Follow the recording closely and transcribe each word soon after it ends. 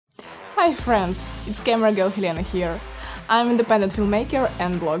Hi friends, it's CameraGirlHelena here. I'm an independent filmmaker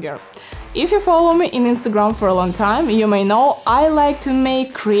and blogger. If you follow me in Instagram for a long time, you may know I like to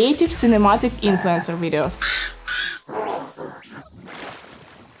make creative cinematic influencer videos.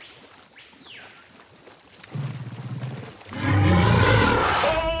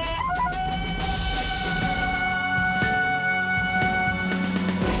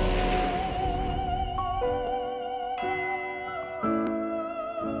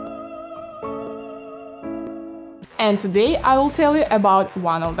 And today I will tell you about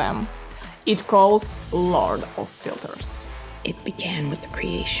one of them. It calls Lord of Filters. It began with the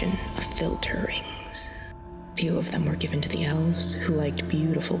creation of filter rings. Few of them were given to the elves, who liked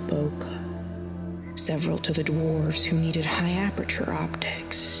beautiful bokeh. Several to the dwarves, who needed high aperture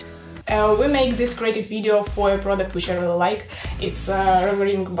optics. We make this creative video for a product which I really like. It's a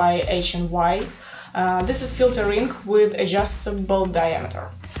ring by H&Y. This is filter ring with adjustable diameter.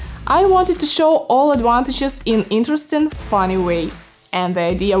 I wanted to show all advantages in interesting, funny way, and the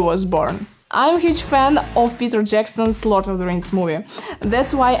idea was born. I'm a huge fan of Peter Jackson's Lord of the Rings movie.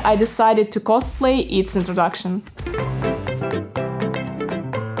 That's why I decided to cosplay its introduction.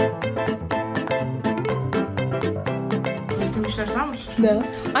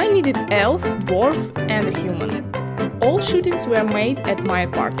 I needed elf, dwarf and a human. All shootings were made at my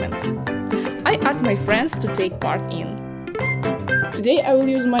apartment. I asked my friends to take part in. Today I will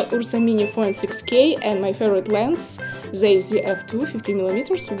use my Ursa Mini Phone 6K and my favorite lens, the ZF2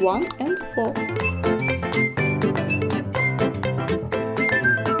 50mm 1 and 4.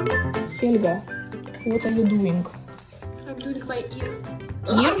 Helga, what are you doing? I'm doing my ear.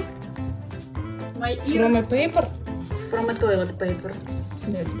 Ear? My ear. From a paper? From a toilet paper.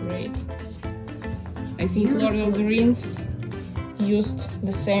 That's great. I think Lord of the Rings used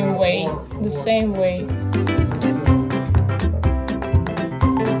the same way.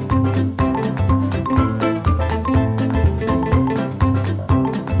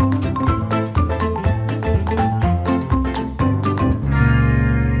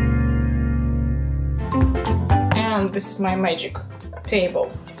 And this is my magic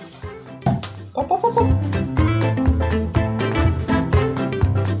table. Pop, pop, pop, pop.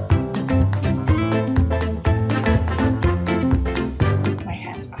 My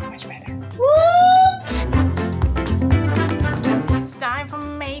hands are much better. It's time for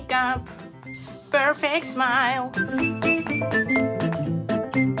makeup. Perfect smile.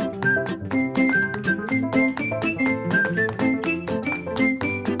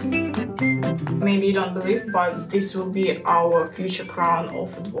 Maybe you don't believe, but this will be our future crown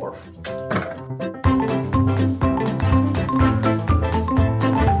of a dwarf.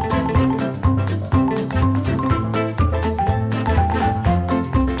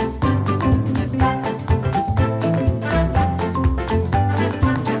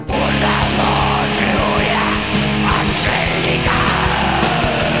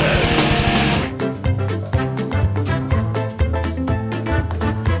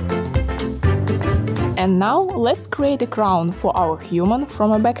 And now let's create a crown for our human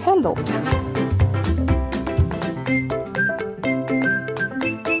from a back handle.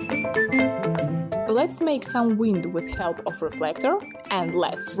 Let's make some wind with help of reflector and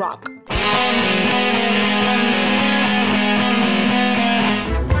let's rock!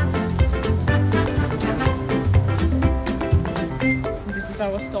 This is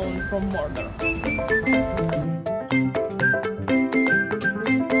our stone from Mordor.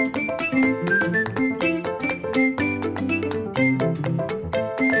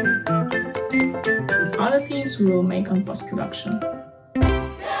 Other things we will make on post-production.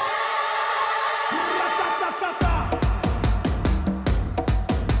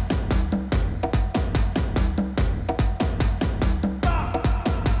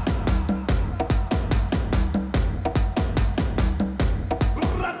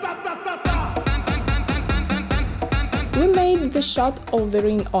 We made the shot of the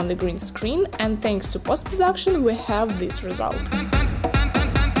ring on the green screen, and thanks to post-production we have this result.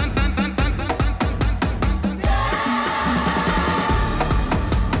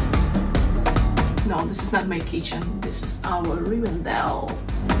 No, this is not my kitchen, this is our Rivendell.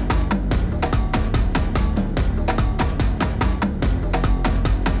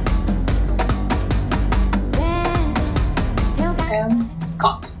 And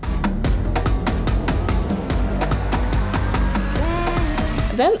cut.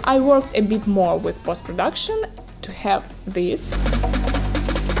 Then I worked a bit more with post-production to have this.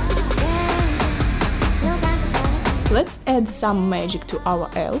 Let's add some magic to our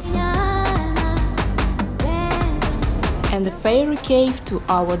elf. And a fairy cave to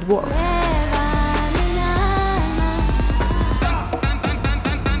our dwarf.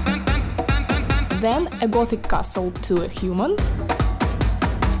 then a gothic castle to a human.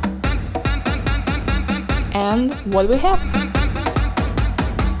 And what we have?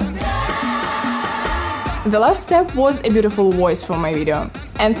 The last step was a beautiful voice for my video.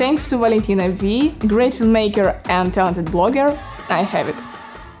 And thanks to Valentina V, great filmmaker and talented blogger, I have it.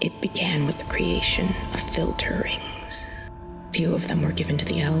 It began with the creation of filter rings. Few of them were given to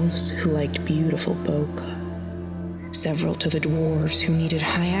the elves, who liked beautiful bokeh. Several to the dwarves, who needed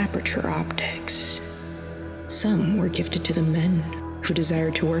high aperture optics. Some were gifted to the men, who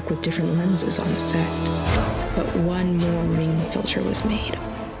desired to work with different lenses on set. But one more ring filter was made.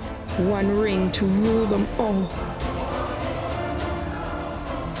 One ring to rule them all.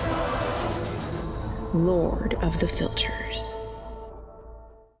 Lord of the filters.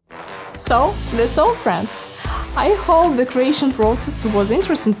 So, that's all, friends. I hope the creation process was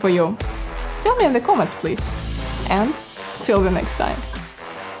interesting for you. Tell me in the comments, please. And till the next time.